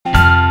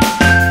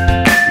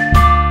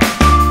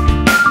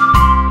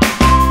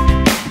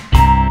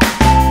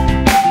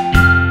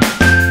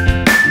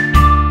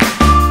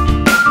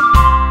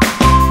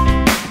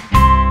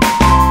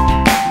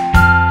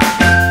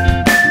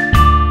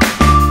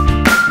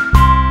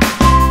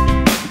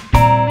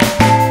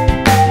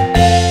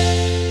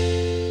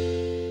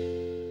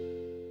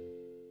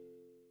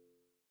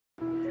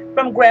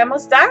from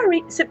Grandma's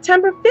Diary,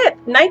 September 5th,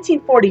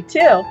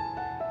 1942.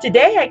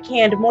 Today I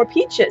canned more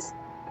peaches,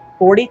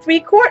 43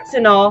 quarts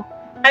in all.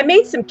 I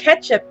made some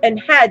ketchup and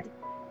had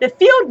the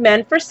field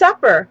men for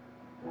supper.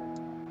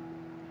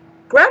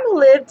 Grandma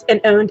lived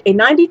and owned a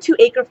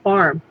 92-acre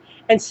farm,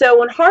 and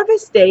so on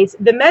harvest days,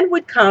 the men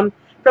would come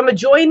from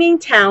adjoining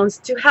towns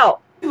to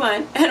help.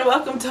 Everyone, and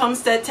welcome to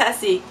Homestead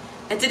Tessie.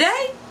 And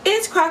today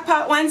is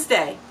Crockpot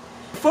Wednesday.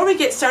 Before we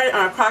get started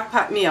on our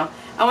crockpot meal,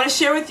 I want to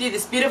share with you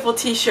this beautiful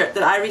t-shirt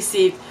that I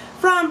received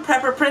from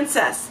Prepper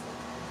Princess.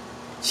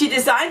 She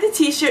designed the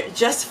t-shirt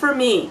just for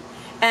me,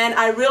 and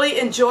I really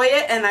enjoy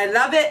it and I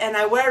love it and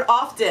I wear it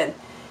often.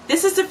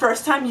 This is the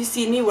first time you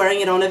see me wearing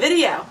it on a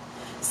video.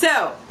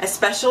 So, a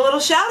special little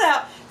shout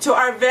out to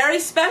our very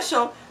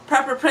special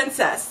Prepper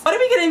Princess. What are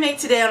we going to make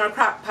today on our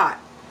crockpot?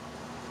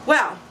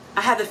 Well,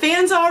 I have the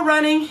fans all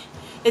running.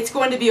 It's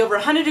going to be over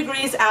 100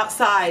 degrees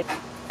outside.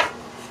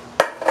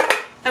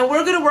 And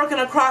we're going to work on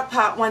a crock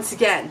pot once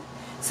again.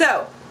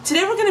 So,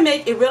 today we're going to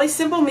make a really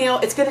simple meal.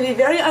 It's going to be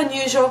very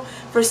unusual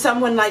for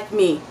someone like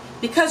me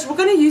because we're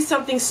going to use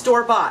something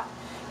store-bought.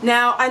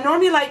 Now, I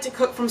normally like to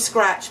cook from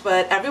scratch,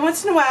 but every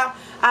once in a while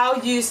I'll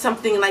use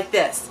something like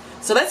this.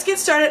 So let's get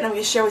started and I'm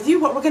going to share with you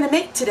what we're going to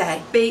make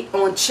today. Bait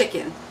on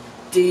chicken.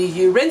 Do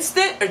you rinse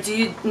it or do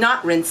you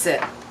not rinse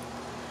it?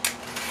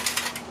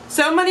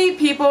 So many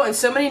people and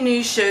so many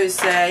news shows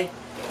say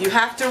you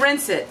have to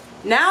rinse it.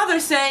 Now they're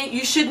saying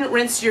you shouldn't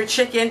rinse your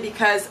chicken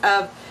because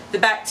of the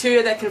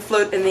bacteria that can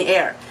float in the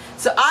air.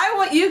 So I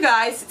want you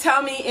guys to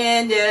tell me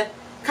in the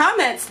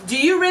comments, do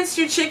you rinse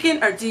your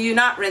chicken or do you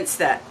not rinse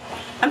that?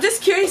 I'm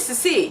just curious to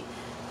see.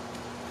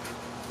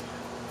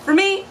 For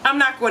me, I'm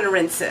not going to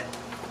rinse it.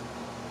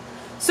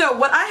 So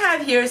what I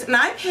have here is, and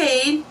I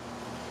paid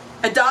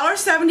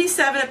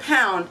 $1.77 a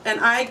pound,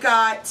 and I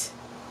got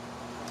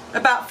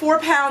about 4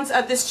 pounds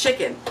of this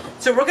chicken.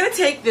 So we're going to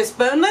take this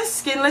boneless,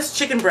 skinless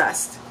chicken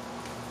breast.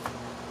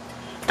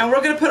 And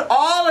we're going to put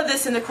all of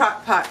this in the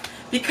crock pot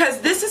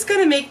because this is going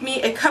to make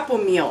me a couple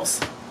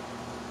meals.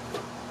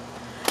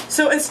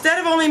 So instead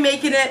of only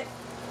making it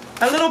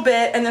a little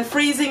bit and then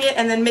freezing it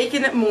and then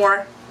making it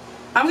more,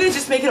 I'm going to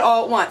just make it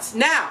all at once.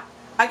 Now,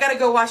 I got to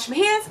go wash my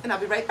hands and I'll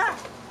be right back.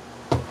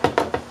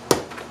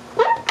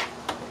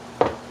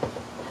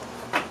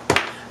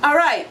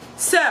 Alright,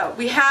 so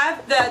we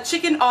have the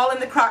chicken all in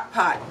the crock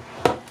pot.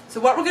 So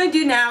what we're going to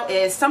do now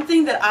is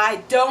something that I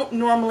don't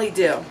normally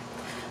do.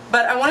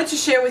 But I wanted to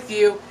share with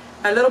you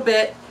a little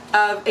bit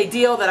of a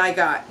deal that I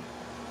got.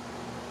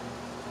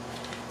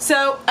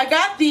 So I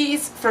got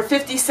these for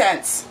 50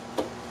 cents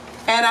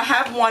and I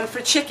have one for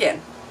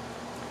chicken.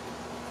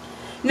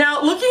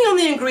 Now looking on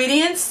the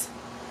ingredients,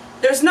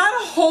 there's not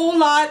a whole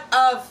lot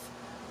of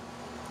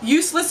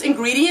useless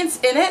ingredients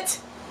in it.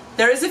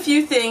 There is a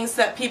few things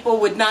that people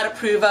would not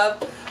approve of,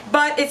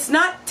 but it's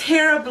not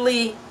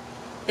terribly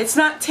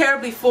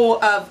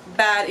full of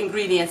bad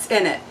ingredients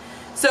in it.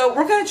 So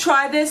we're going to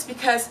try this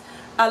because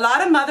a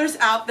lot of mothers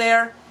out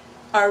there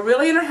are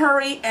really in a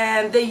hurry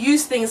and they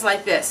use things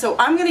like this. So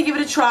I'm going to give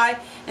it a try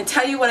and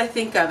tell you what I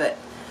think of it.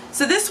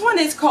 So this one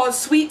is called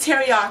sweet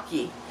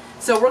teriyaki.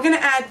 So we're going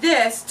to add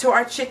this to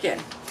our chicken.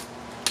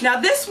 Now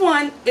this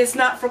one is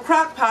not for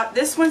crock pot.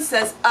 This one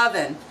says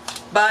oven.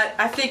 But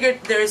I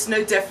figured there's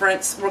no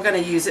difference. We're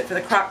going to use it for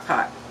the crock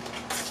pot.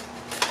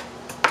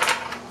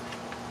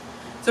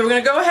 So we're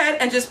going to go ahead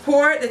and just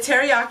pour the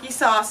teriyaki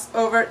sauce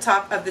over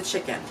top of the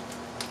chicken.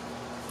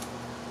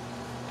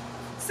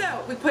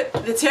 So we put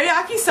the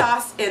teriyaki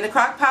sauce in the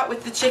crock pot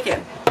with the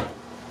chicken.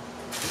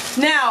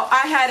 Now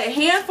I had a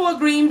handful of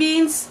green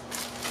beans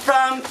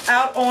from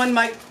out on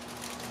my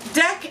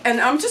deck and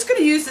I'm just going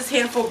to use this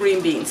handful of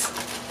green beans.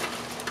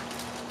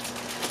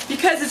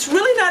 Because it's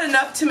really not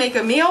enough to make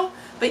a meal,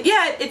 but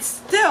yet it's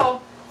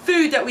still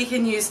food that we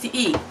can use to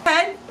eat.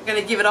 Okay, we're going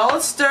to give it all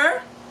a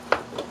stir.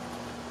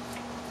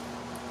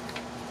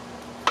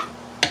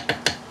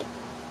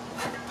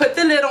 Put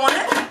the lid on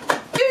it.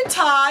 Good,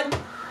 Todd.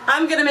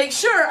 I'm going to make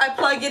sure I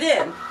plug it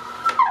in.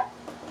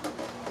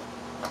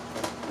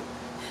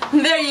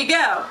 There you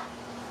go.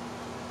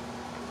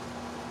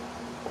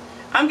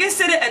 I'm going to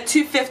set it at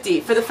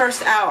 250 for the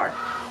first hour.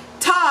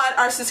 Todd,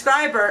 our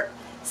subscriber,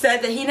 said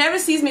that he never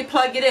sees me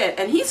plug it in,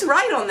 and he's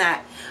right on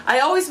that. I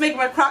always make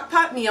my crock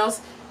pot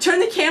meals, turn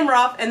the camera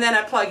off, and then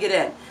I plug it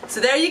in.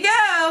 So there you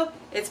go.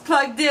 It's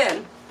plugged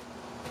in.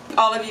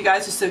 All of you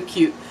guys are so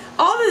cute.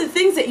 All of the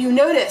things that you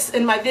notice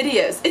in my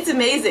videos, it's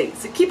amazing.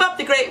 So keep up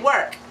the great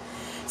work.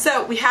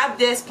 So we have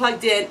this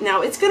plugged in.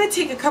 Now it's going to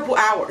take a couple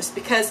hours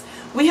because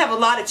we have a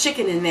lot of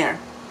chicken in there.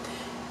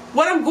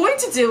 What I'm going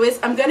to do is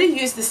I'm going to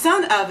use the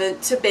sun oven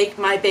to bake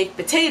my baked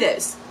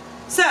potatoes.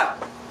 So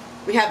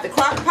we have the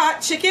crock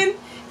pot chicken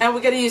and we're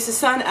going to use the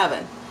sun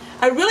oven.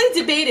 I really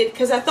debated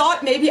because I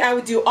thought maybe I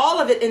would do all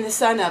of it in the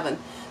sun oven.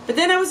 But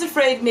then I was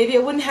afraid maybe I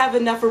wouldn't have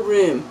enough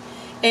room.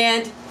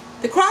 And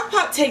the crock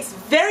pot takes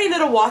very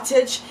little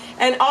wattage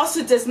and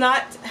also does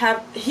not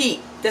have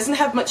heat. Doesn't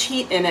have much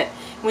heat in it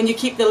when you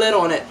keep the lid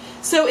on it.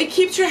 So it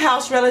keeps your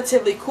house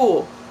relatively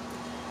cool.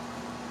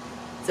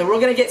 So we're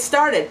going to get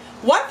started.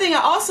 One thing I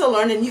also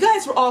learned, and you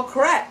guys were all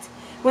correct,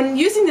 when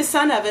using the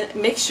sun oven,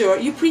 make sure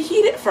you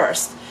preheat it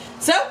first.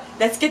 So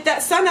let's get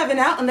that sun oven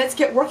out and let's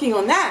get working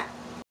on that.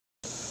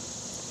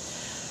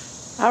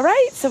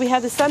 Alright, so we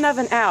have the sun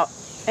oven out,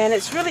 and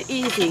it's really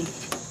easy.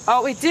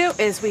 All we do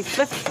is we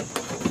flip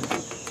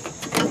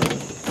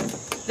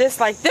this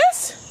like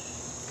this,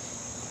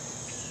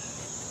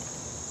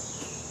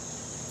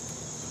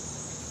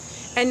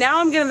 and now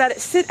I'm going to let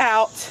it sit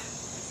out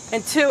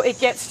until it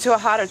gets to a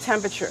hotter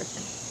temperature.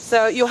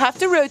 So you'll have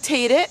to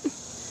rotate it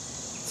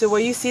to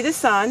where you see the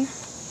sun,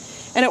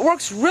 and it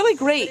works really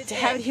great to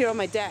have it here on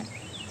my deck.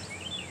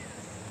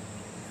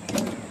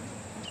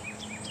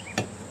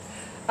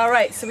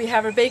 Alright, so we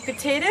have our baked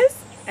potatoes,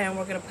 and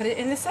we're going to put it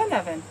in the sun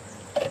oven.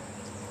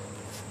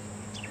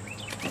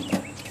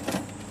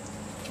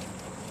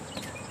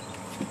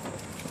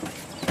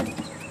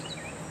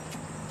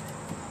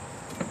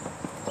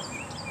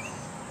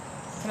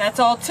 And that's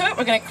all to it.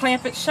 We're going to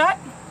clamp it shut.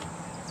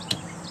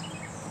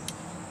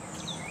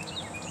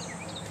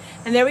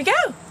 And there we go.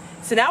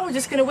 So now we're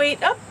just going to wait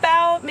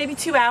about maybe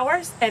 2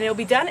 hours, and it'll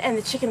be done, and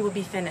the chicken will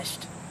be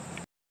finished.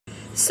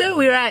 So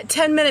we're at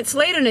 10 minutes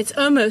later, and it's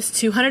almost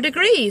 200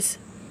 degrees.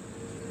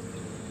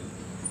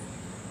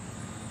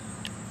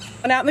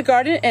 I went out in the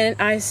garden and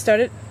I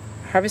started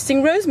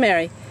harvesting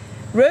rosemary.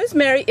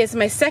 Rosemary is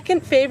my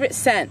second favorite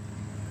scent.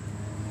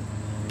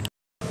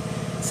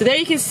 So there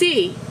you can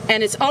see,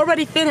 and it's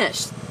already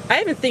finished.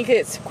 I even think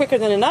it's quicker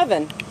than an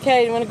oven.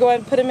 Okay, you want to go ahead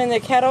and put them in the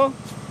kettle?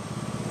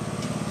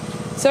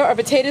 So our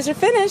potatoes are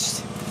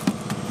finished.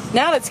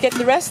 Now let's get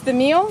the rest of the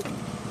meal,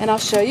 and I'll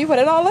show you what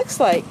it all looks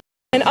like.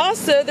 And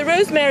also, the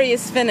rosemary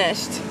is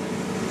finished.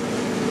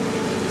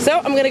 So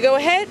I'm going to go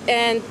ahead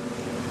and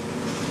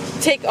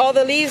take all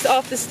the leaves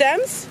off the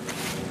stems,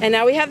 and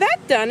now we have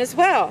that done as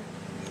well.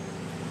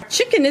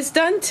 Chicken is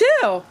done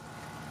too.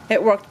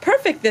 It worked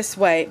perfect this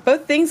way.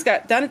 Both things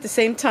got done at the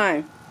same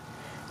time.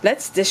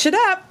 Let's dish it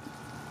up.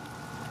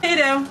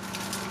 Potato.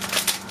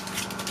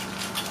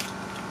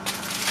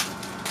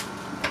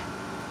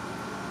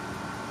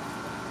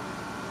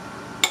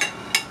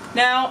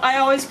 Now, I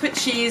always put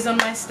cheese on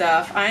my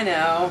stuff. I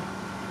know.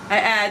 I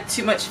add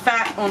too much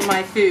fat on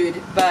my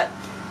food, but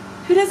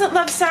who doesn't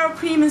love sour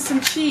cream and some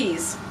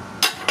cheese?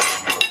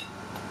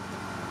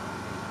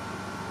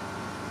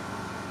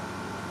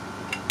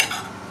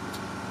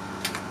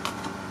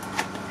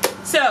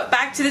 So,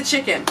 back to the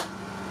chicken.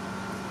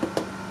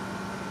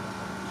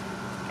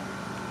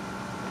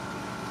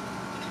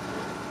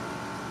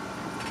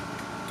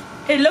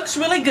 It looks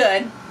really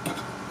good.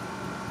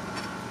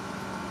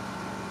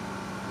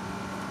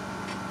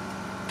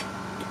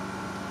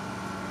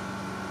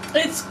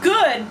 It's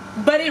good,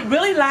 but it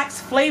really lacks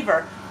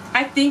flavor.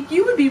 I think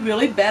you would be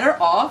really better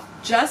off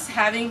just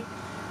having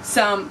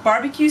some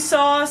barbecue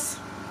sauce,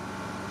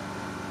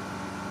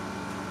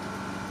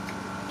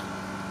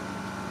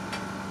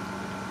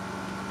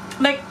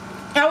 like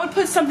I would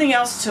put something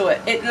else to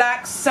it. It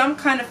lacks some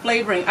kind of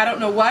flavoring. I don't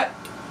know what.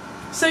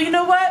 So you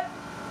know what?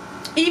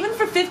 Even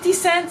for 50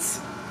 cents,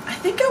 I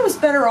think I was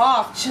better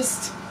off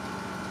just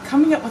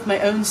coming up with my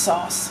own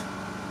sauce.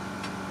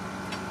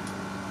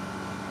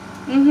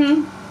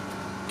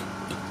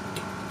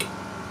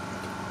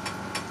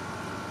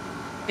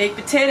 Baked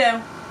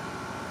potato.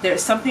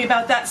 There's something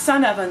about that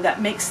sun oven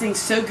that makes things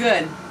so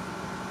good.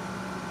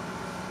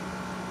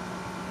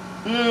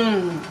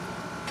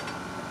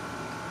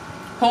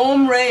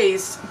 Home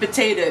raised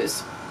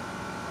potatoes,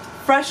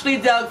 freshly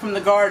dug from the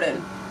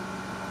garden,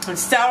 and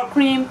sour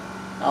cream.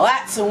 Now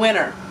that's a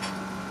winner.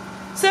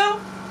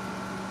 So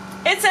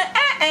it's a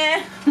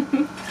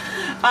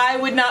I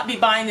would not be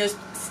buying those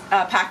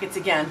packets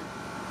again.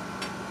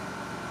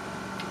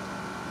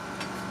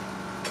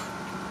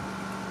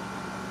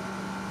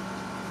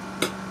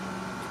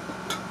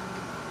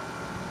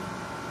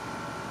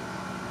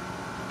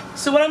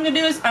 So what I'm going to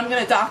do is I'm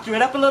going to doctor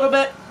it up a little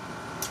bit,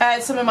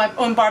 add some of my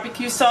own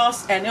barbecue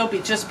sauce, and it'll be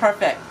just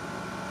perfect.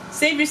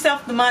 Save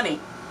yourself the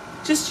money.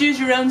 Just use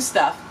your own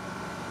stuff.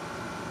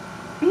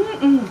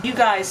 You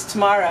guys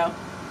tomorrow.